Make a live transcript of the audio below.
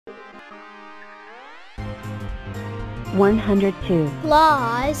102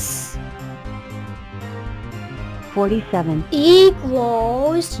 plus 47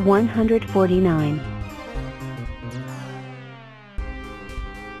 equals 149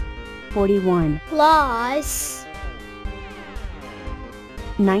 41 plus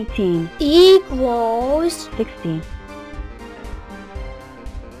 19 equals 60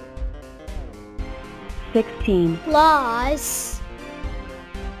 16 plus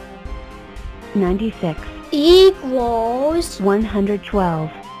 96 equals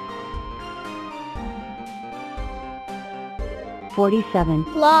 112 47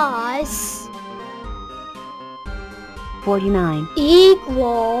 plus 49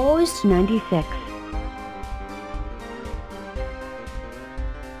 equals 96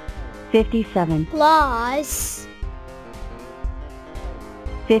 57 plus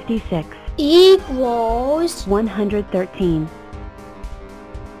 56 equals 113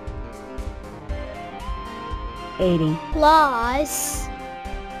 80 plus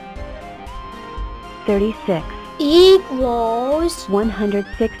 36 equals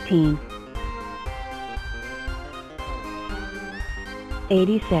 116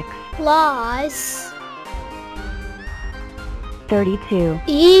 86 plus 32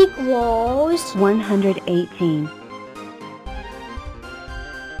 equals 118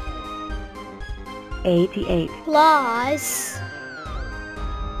 88 plus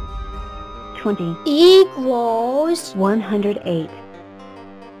 20 equals 108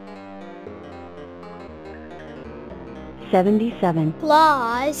 77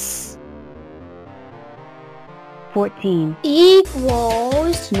 plus 14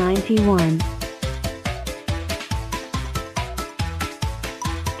 equals 91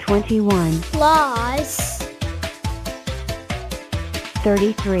 21 plus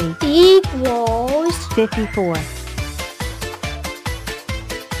 33 equals 54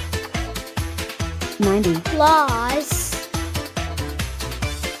 90 plus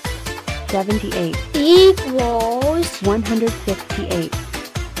 78 equals 168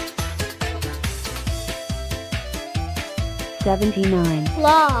 79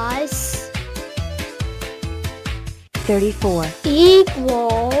 plus 34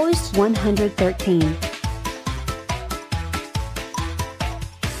 equals 113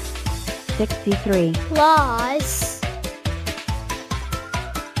 63 plus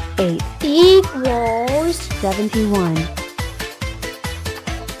 8 equals 71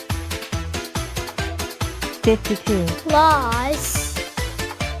 52 plus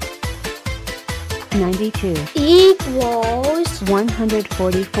 92 equals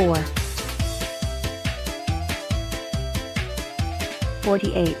 144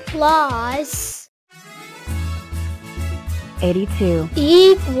 48 plus 82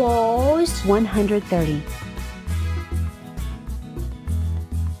 equals 130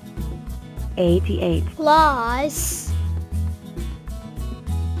 88 plus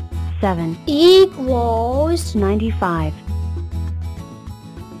 7 equals 95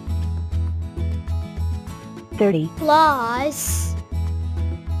 30 plus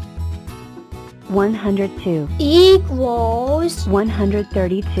 102 equals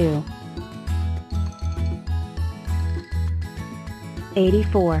 132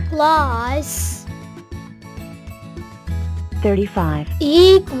 84 plus 35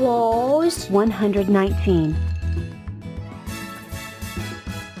 equals 119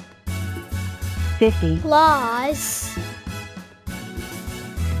 50 plus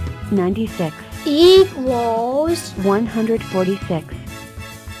 96 equals 146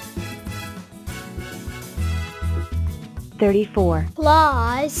 34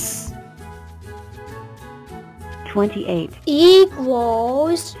 plus 28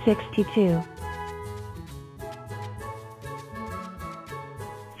 equals 62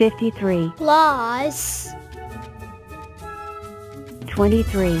 53 plus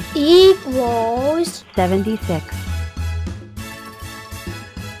 23 equals 76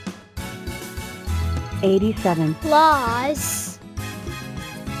 87 plus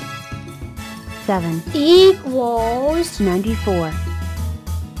 7 equals 94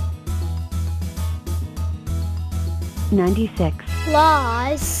 96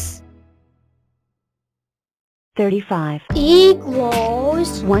 plus 35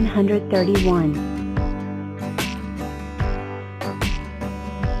 equals 131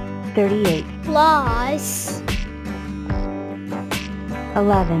 38 plus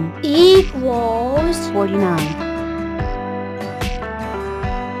 11 equals 49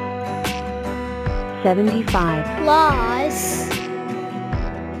 75 plus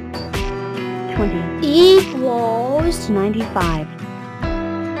 20 equals 95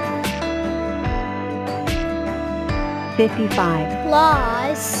 55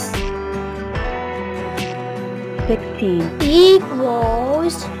 plus 16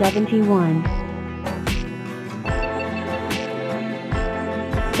 equals 71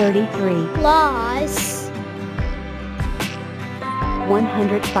 33 plus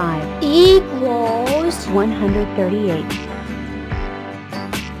 105 equals 138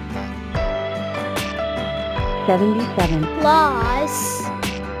 77 plus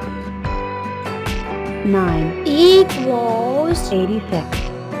 9 equals 86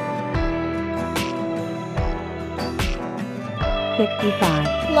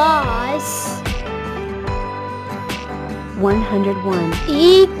 65 plus 101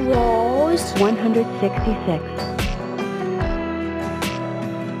 equals 166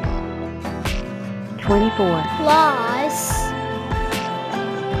 24 plus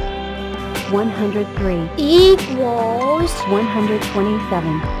 103 equals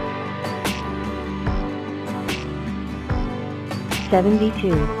 127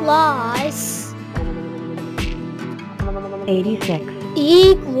 72 plus 86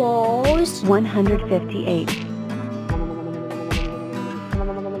 equals 158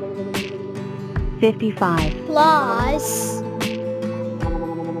 55 plus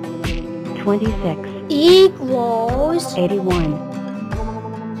 26 equals 81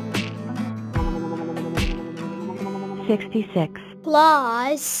 66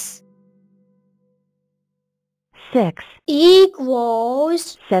 plus 6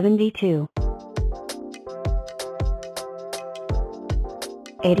 equals 72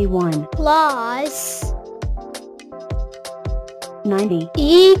 81 plus 90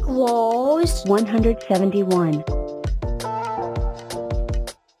 equals 171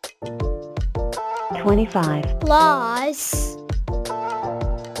 25 plus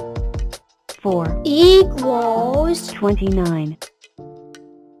 4 equals 29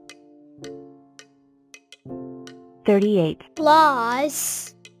 38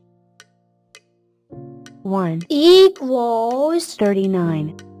 plus 1 equals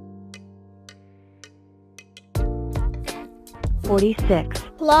 39 46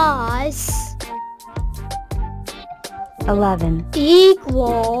 plus 11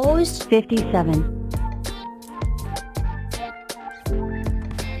 equals 57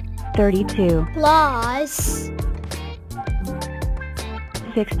 32 plus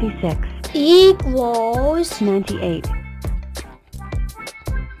 66 equals 98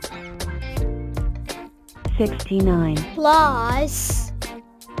 69 plus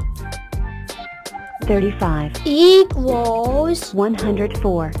 35 equals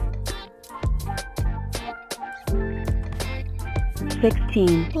 104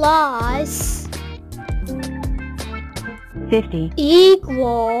 16 plus 50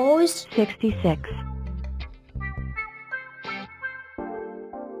 equals 66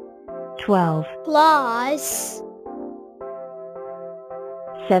 12 plus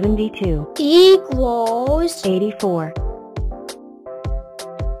 72 equals 84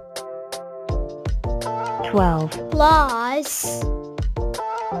 12 plus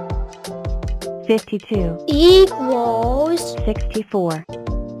 52 equals 64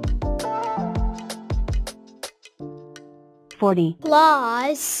 40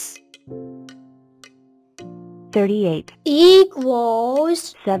 plus 38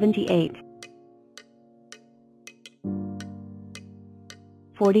 equals 78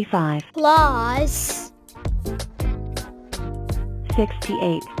 45 plus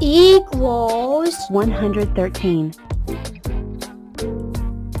 68 equals 113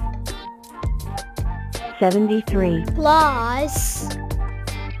 73 plus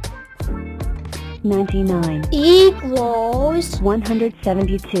 99 equals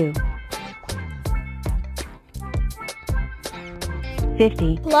 172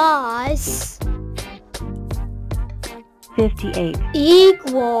 50 plus 58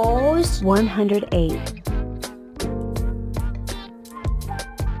 equals 108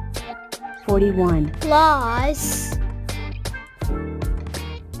 41 plus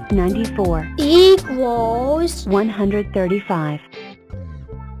 94 equals 135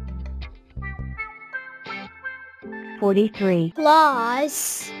 43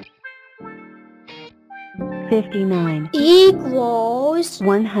 plus 59 equals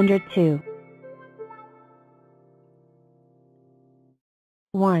 102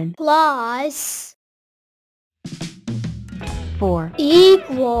 1 plus 4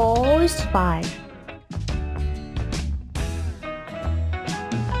 equals 5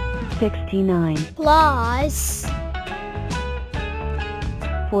 69 plus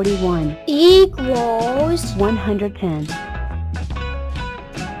 41 equals 110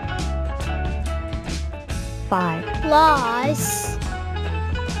 5 plus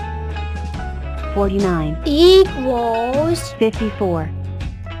 49 equals 54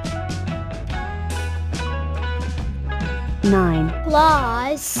 9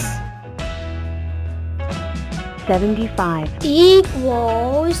 plus 75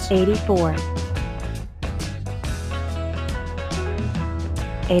 equals 84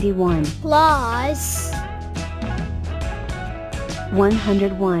 81 plus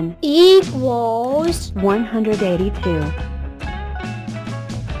 101 equals 182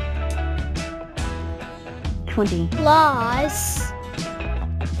 20 plus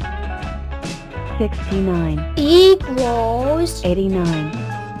 69 equals 89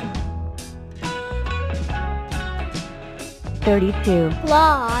 32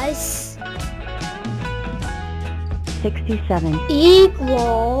 plus 67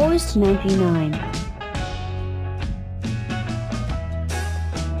 equals 99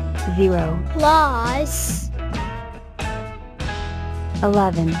 0 plus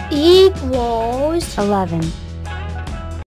 11 equals 11